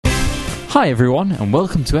Hi everyone, and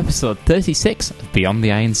welcome to episode 36 of Beyond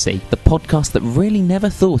the I&C, the podcast that really never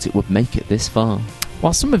thought it would make it this far.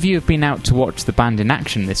 While some of you have been out to watch the band in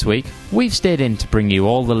action this week, we've stayed in to bring you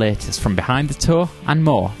all the latest from behind the tour and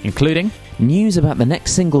more, including news about the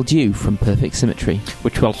next single due from Perfect Symmetry,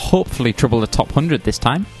 which will hopefully trouble the top 100 this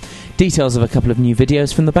time, details of a couple of new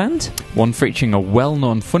videos from the band, one featuring a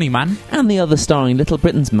well-known funny man, and the other starring Little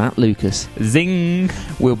Britain's Matt Lucas. Zing!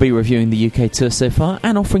 We'll be reviewing the UK tour so far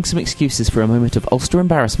and offering some excuses for a moment of Ulster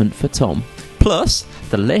embarrassment for Tom. Plus,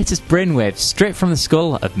 the latest brainwaves straight from the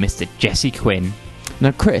skull of Mr. Jesse Quinn.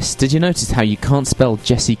 Now Chris, did you notice how you can't spell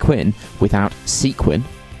Jesse Quinn without sequin?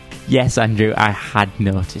 Yes, Andrew, I had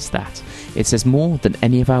noticed that. It says more than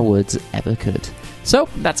any of our words ever could. So,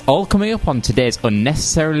 that's all coming up on today's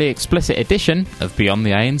unnecessarily explicit edition of Beyond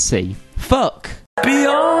the I&C. Fuck!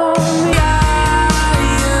 Beyond the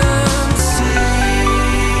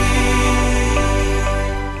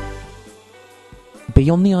I&C.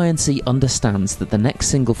 Beyond the I&C understands that the next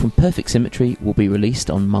single from Perfect Symmetry will be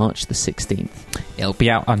released on March the 16th. It'll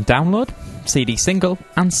be out on download, CD single,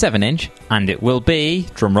 and 7-inch, and it will be,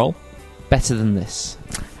 drumroll, better than this.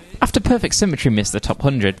 After Perfect Symmetry missed the top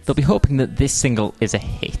 100, they'll be hoping that this single is a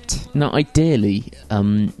hit. Now, ideally,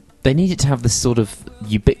 they need it to have this sort of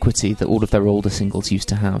ubiquity that all of their older singles used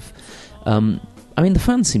to have. I mean, the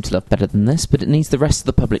fans seem to love better than this, but it needs the rest of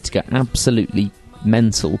the public to go absolutely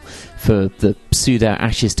mental for the pseudo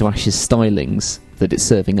Ashes to Ashes stylings that it's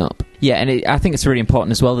serving up. Yeah, and I think it's really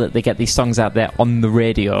important as well that they get these songs out there on the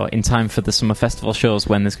radio in time for the summer festival shows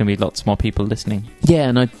when there's going to be lots more people listening. Yeah,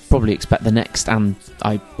 and I'd probably expect the next and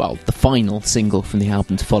the final single from the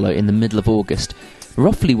album to follow in the middle of August,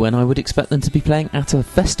 roughly when I would expect them to be playing at a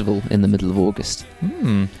festival in the middle of August.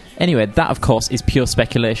 Anyway, that of course is pure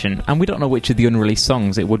speculation, and we don't know which of the unreleased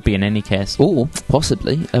songs it would be in any case. Or,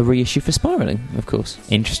 possibly, a reissue for Spiralling, of course.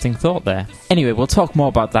 Interesting thought there. Anyway, we'll talk more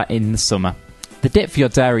about that in the summer. The date for your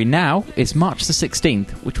diary now is March the 16th,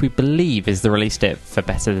 which we believe is the release date for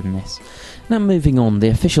Better Than This. Now moving on, the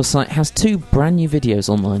official site has 2 brand new videos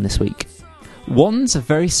online this week. One's a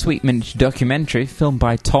very sweet miniature documentary filmed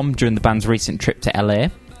by Tom during the band's recent trip to LA,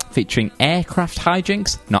 featuring aircraft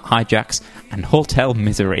hijinks, not hijacks, and hotel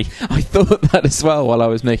misery. I thought that as well while I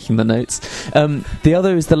was making the notes. The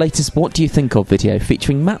other is the latest What Do You Think Of video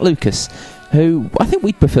featuring Matt Lucas, who I think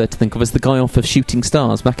we'd prefer to think of as the guy off of Shooting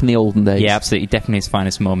Stars back in the olden days. Yeah, absolutely, definitely his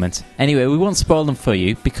finest moment. Anyway, we won't spoil them for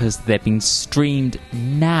you because they're being streamed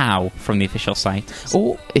now from the official site.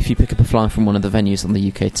 Or if you pick up a flyer from one of the venues on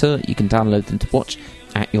the UK tour, you can download them to watch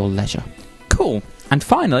at your leisure. Cool. And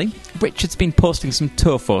finally, Richard's been posting some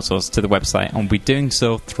tour photos to the website and will be doing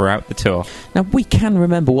so throughout the tour. Now, we can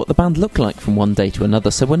remember what the band looked like from one day to another,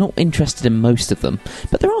 so we're not interested in most of them.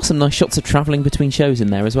 But there are some nice shots of travelling between shows in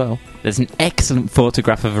there as well. There's an excellent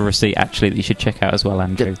photograph of a receipt, actually, that you should check out as well,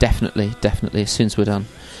 Andrew. Definitely, as soon as we're done.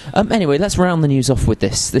 Anyway, let's round the news off with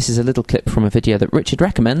this. This is a little clip from a video that Richard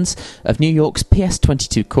recommends of New York's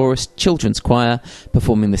PS22 Chorus Children's Choir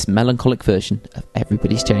performing this melancholic version of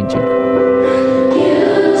Everybody's Changing.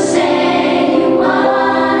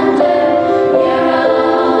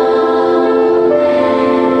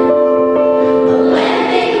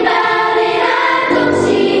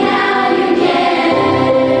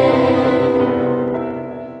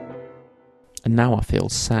 And now I feel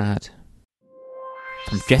sad.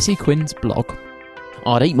 From Jesse Quinn's blog.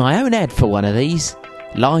 I'd eat my own head for one of these.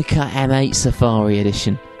 Leica M8 Safari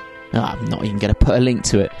Edition. Oh, I'm not even going to put a link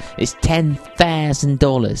to it. It's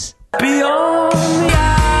 $10,000. Beyond the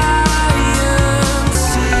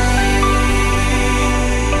I&C.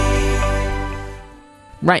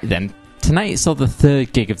 Right then, tonight saw the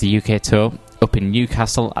 3rd gig of the UK tour up in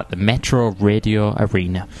Newcastle at the Metro Radio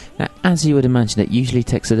Arena. Now, as you would imagine, it usually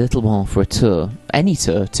takes a little while for a tour, any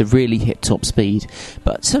tour, to really hit top speed.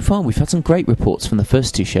 But so far we've had some great reports from the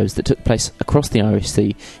first 2 shows that took place across the Irish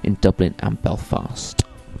Sea in Dublin and Belfast.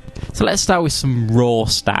 So let's start with some raw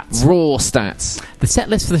stats. Raw stats. The set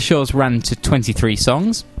list for the shows ran to 23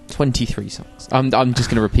 songs. 23 songs. I'm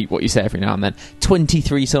just going to repeat what you say every now and then.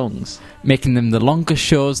 23 songs. Making them the longest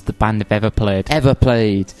shows the band have ever played.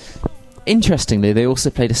 Interestingly, they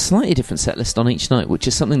also played a slightly different set list on each night, which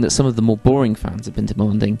is something that some of the more boring fans have been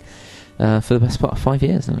demanding for the best part of 5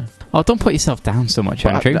 years now. Oh, don't put yourself down so much,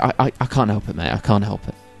 Andrew. I can't help it, mate. I can't help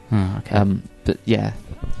it. Oh, okay. But yeah.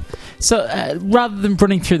 So, rather than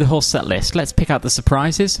running through the whole set list, let's pick out the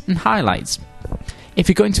surprises and highlights. If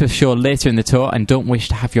you're going to a show later in the tour and don't wish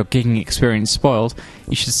to have your gigging experience spoiled,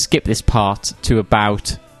 you should skip this part to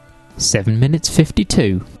about 7 minutes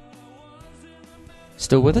 52.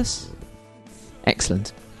 Still with us?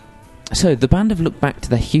 Excellent. So, the band have looked back to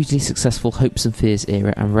their hugely successful Hopes and Fears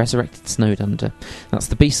era and resurrected Snowed Under. That's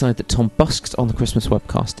the B-side that Tom busked on the Christmas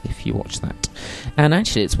webcast, if you watch that. And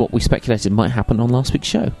actually, it's what we speculated might happen on last week's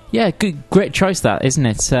show. Yeah, great choice that, isn't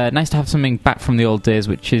it? Nice to have something back from the old days,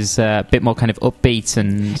 which is a bit more kind of upbeat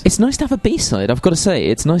and... It's nice to have a B-side, I've got to say.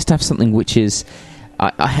 It's nice to have something which is...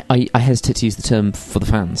 I hesitate to use the term for the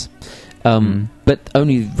fans. But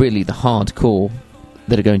only really the hardcore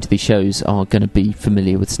that are going to these shows are going to be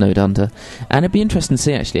familiar with Snowed Under, and it'd be interesting to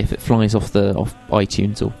see actually if it flies off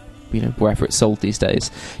iTunes or wherever it's sold these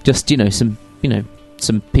days. Just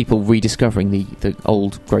some people rediscovering the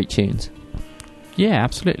old great tunes. Yeah,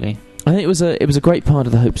 absolutely. I think it was a great part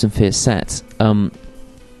of the Hopes and Fears set.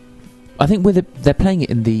 I think they're playing it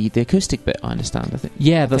in the acoustic bit. I understand. I think.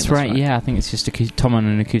 Yeah, that's right. Yeah, I think it's just Tom on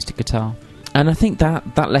an acoustic guitar. And I think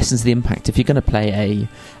that lessens the impact. If you're going to play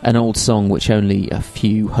an old song which only a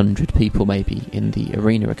few hundred people maybe in the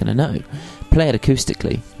arena are going to know, play it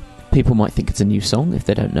acoustically. People might think it's a new song if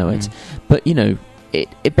they don't know it. But,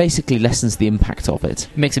 it basically lessens the impact of it.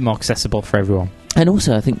 Makes it more accessible for everyone. And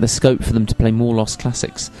also, I think the scope for them to play more lost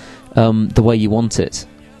classics the way you want it,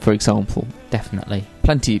 for example. Definitely.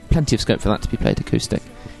 Plenty of scope for that to be played acoustic.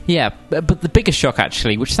 Yeah, but the biggest shock,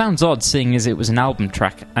 actually, which sounds odd seeing as it was an album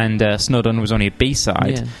track and Snowed Under was only a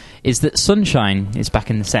B-side, is that Sunshine is back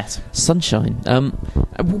in the set. Sunshine.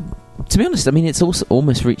 To be honest, I mean, it's also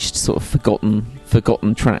almost reached sort of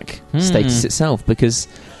forgotten track status itself, because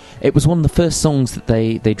it was one of the first songs that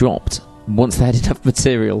they dropped once they had enough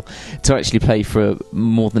material to actually play for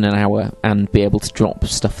more than an hour and be able to drop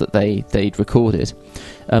stuff that they'd recorded.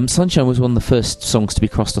 Sunshine was one of the first songs to be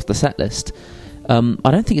crossed off the set list. I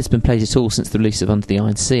don't think it's been played at all since the release of Under the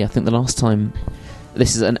Iron Sea. I think the last time...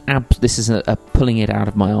 This is a pulling it out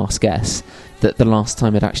of my arse guess, that the last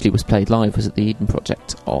time it actually was played live was at the Eden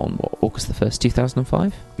Project on, August the 1st,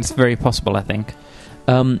 2005? It's very possible, I think.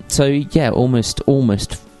 So, yeah, almost,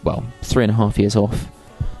 3.5 years off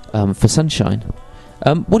for Sunshine.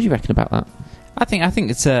 What do you reckon about that? I think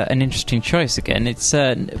it's an interesting choice again. It's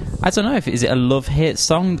I don't know, is it a love-hate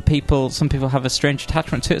song? Some people have a strange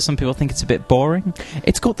attachment to it. Some people think it's a bit boring.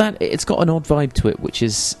 It's got an odd vibe to it, which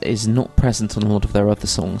is not present on a lot of their other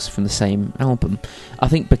songs from the same album. I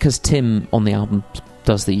think because Tim on the album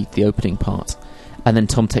does the opening part, and then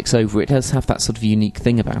Tom takes over, it does have that sort of unique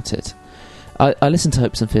thing about it. I listened to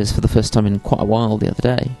Hopes and Fears for the first time in quite a while the other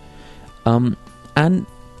day, and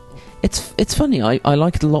it's funny, I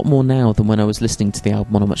like it a lot more now than when I was listening to the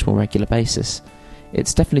album on a much more regular basis.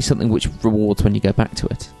 It's definitely something which rewards when you go back to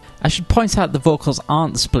it. I should point out the vocals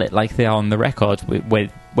aren't split like they are on the record,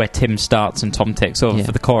 where Tim starts and Tom takes over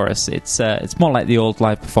for the chorus. It's more like the old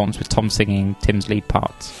live performance with Tom singing Tim's lead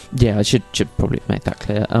parts. Yeah, I should probably make that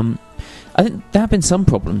clear. I think there have been some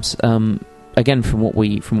problems. Again, from what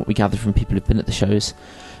we gathered from people who've been at the shows.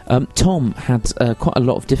 Tom had quite a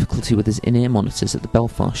lot of difficulty with his in-ear monitors at the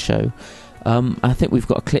Belfast show. I think we've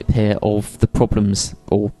got a clip here of the problems,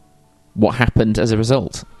 or what happened as a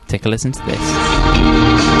result. Take a listen to this.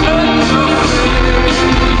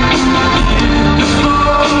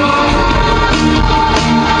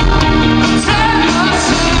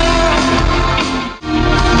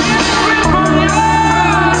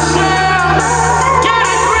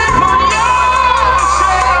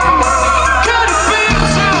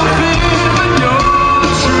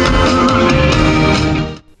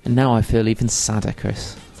 And now I feel even sadder,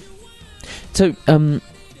 Chris. So,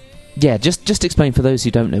 just explain for those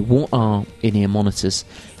who don't know, what are in-ear monitors,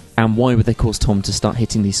 and why would they cause Tom to start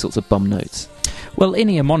hitting these sorts of bum notes? Well,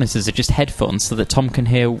 in-ear monitors are just headphones so that Tom can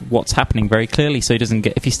hear what's happening very clearly, so he doesn't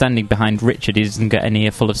get... If he's standing behind Richard, he doesn't get an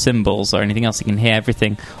ear full of cymbals or anything else. He can hear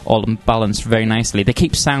everything all balanced very nicely. They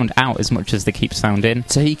keep sound out as much as they keep sound in.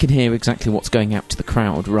 So he can hear exactly what's going out to the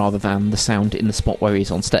crowd rather than the sound in the spot where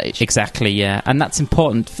he's on stage. Exactly, yeah. And that's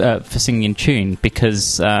important for singing in tune,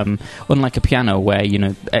 because unlike a piano where,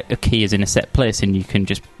 a key is in a set place and you can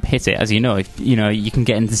just hit it, as you know, you can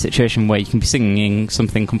get into the situation where you can be singing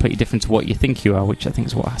something completely different to what you think you are, which I think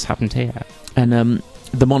is what has happened here. And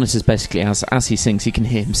the monitors basically, as he sings, he can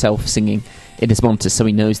hear himself singing in his monitors, so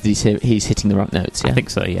he knows that he's hitting the right notes. Yeah? I think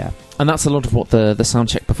so, yeah. And that's a lot of what the sound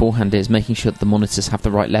check beforehand is, making sure that the monitors have the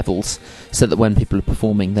right levels, so that when people are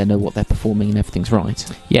performing, they know what they're performing and everything's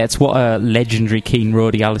right. Yeah, it's what a legendary keen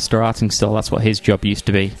roadie, Alistair Artingstall, that's what his job used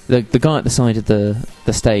to be. The guy at the side of the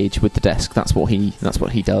stage with the desk, that's what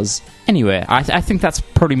he does. Anyway, I think that's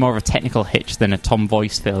probably more of a technical hitch than a Tom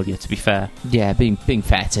voice failure, to be fair. Yeah, being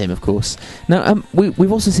fair to him, of course. Now,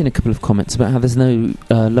 we've also seen a couple of comments about how there's no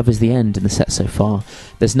Love Is the End in the set so far.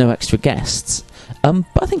 There's no extra guests. But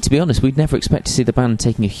I think, to be honest, we'd never expect to see the band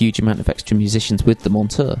taking a huge amount of extra musicians with them on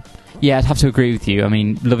tour. Yeah, I'd have to agree with you. I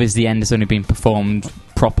mean, Love Is the End has only been performed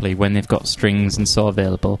properly when they've got strings and so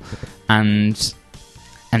available. And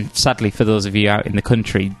sadly, for those of you out in the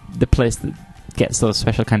country, the place that gets those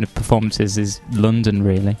special kind of performances is London,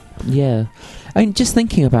 really. Yeah. I mean, just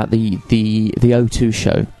thinking about the O2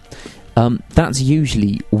 show, that's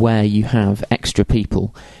usually where you have extra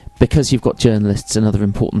people, because you've got journalists and other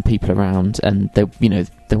important people around, and they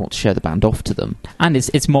want to show the band off to them. And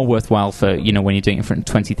it's more worthwhile for, when you're doing it in front of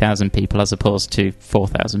 20,000 people as opposed to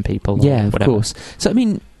 4,000 people. Yeah, of course. So, I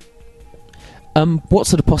mean, what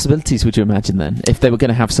sort of possibilities would you imagine then, if they were going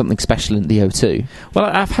to have something special in the O2? Well,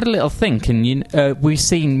 I've had a little think, and we've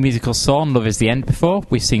seen Musical Saw and Love Is the End before.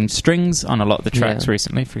 We've seen strings on a lot of the tracks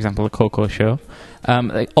recently, for example, the Coco Show.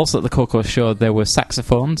 Also at the Coco Show, there were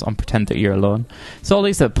saxophones on Pretend That You're Alone. So all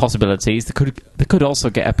these are possibilities. They could also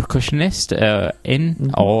get a percussionist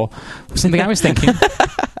in, or something I was thinking.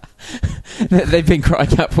 They've been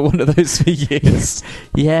crying out for one of those for years.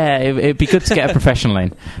 Yeah, it'd be good to get a professional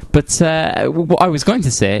in. But what I was going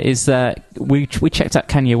to say is that we checked out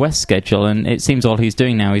Kanye West's schedule, and it seems all he's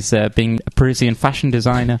doing now is being a Parisian fashion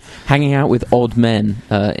designer. Hanging out with odd men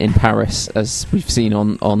in Paris, as we've seen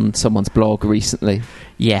on someone's blog recently.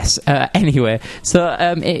 Yes. Anyway,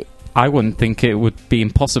 so I wouldn't think it would be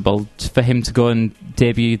impossible for him to go and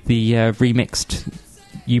debut the remixed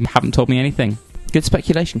You Haven't Told Me Anything. Good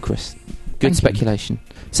speculation, Chris. Good speculation.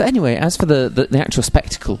 So anyway, as for the actual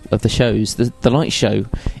spectacle of the shows, the light show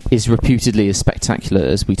is reputedly as spectacular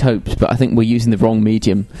as we'd hoped, but I think we're using the wrong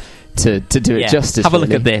medium to do it justice. Have a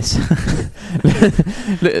look at this.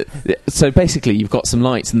 So basically, you've got some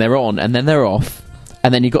lights, and they're on, and then they're off,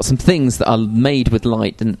 and then you've got some things that are made with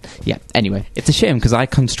light, and anyway. It's a shame, because I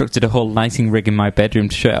constructed a whole lighting rig in my bedroom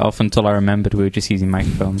to show it off until I remembered we were just using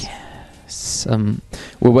microphones.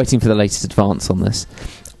 We're waiting for the latest advance on this.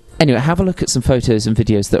 Anyway, have a look at some photos and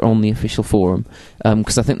videos that are on the official forum,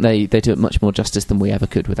 because I think they do it much more justice than we ever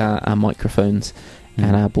could with our microphones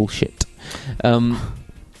and our bullshit.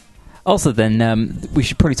 Also then, we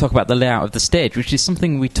should probably talk about the layout of the stage, which is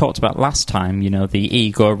something we talked about last time, the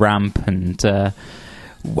ego ramp and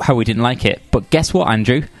how we didn't like it. But guess what,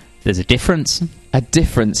 Andrew? There's a difference. A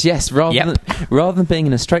difference, yes. Rather than being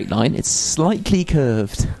in a straight line, it's slightly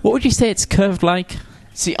curved. What would you say it's curved like?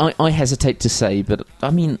 See, I hesitate to say, but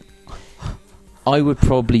I mean, I would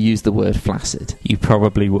probably use the word flaccid. You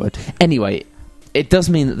probably would. Anyway, it does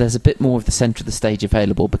mean that there's a bit more of the centre of the stage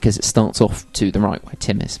available, because it starts off to the right where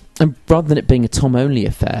Tim is. And rather than it being a Tom-only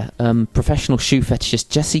affair, professional shoe fetishist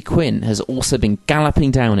Jesse Quinn has also been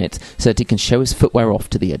galloping down it so that he can show his footwear off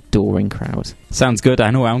to the adoring crowd. Sounds good.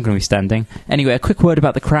 I know where I'm going to be standing. Anyway, a quick word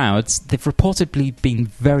about the crowds. They've reportedly been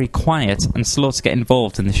very quiet and slow to get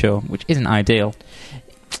involved in the show, which isn't ideal.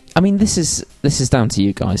 I mean, this is down to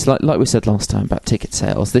you guys. Like we said last time about ticket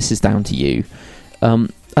sales, this is down to you. I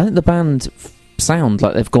think the band sound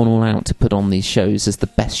like they've gone all out to put on these shows as the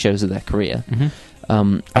best shows of their career.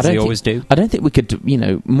 Mm-hmm. As they always do. I don't think we could,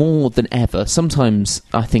 more than ever. Sometimes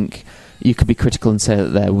I think you could be critical and say that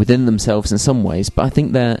they're within themselves in some ways, but I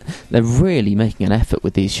think they're really making an effort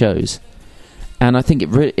with these shows, and I think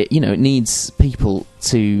it needs people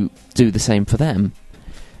to do the same for them.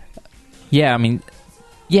 Yeah, I mean,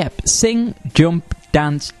 sing, jump,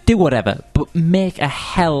 dance, do whatever, but make a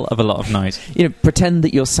hell of a lot of noise. Pretend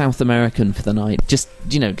that you're South American for the night. Just,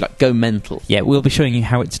 go mental. Yeah, we'll be showing you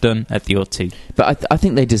how it's done at the O2. But I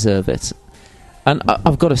think they deserve it. And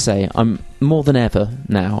I've got to say, I'm more than ever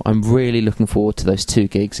now, I'm really looking forward to those 2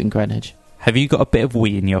 gigs in Greenwich. Have you got a bit of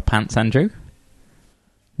wee in your pants, Andrew?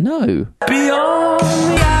 No. Beyond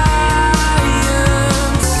the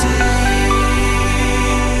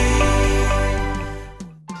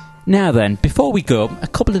Now then, before we go, a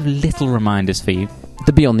couple of little reminders for you.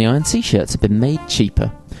 The Beyond the Iron Sea shirts have been made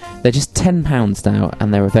cheaper. They're just £10 now,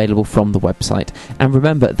 and they're available from the website. And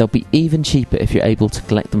remember, they'll be even cheaper if you're able to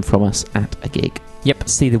collect them from us at a gig. Yep,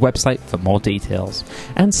 see the website for more details.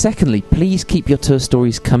 And secondly, please keep your tour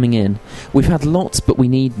stories coming in. We've had lots, but we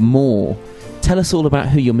need more. Tell us all about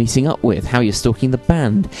who you're meeting up with, how you're stalking the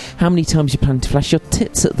band, how many times you plan to flash your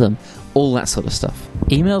tits at them, all that sort of stuff.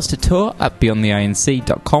 Emails to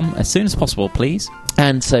tour@beyondtheinc.com as soon as possible, please.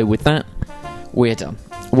 And so with that, we're done.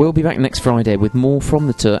 We'll be back next Friday with more from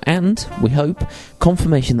the tour and, we hope,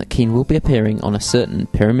 confirmation that Keane will be appearing on a certain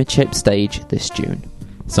pyramid-shaped stage this June.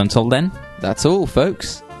 So until then, that's all,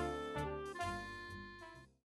 folks.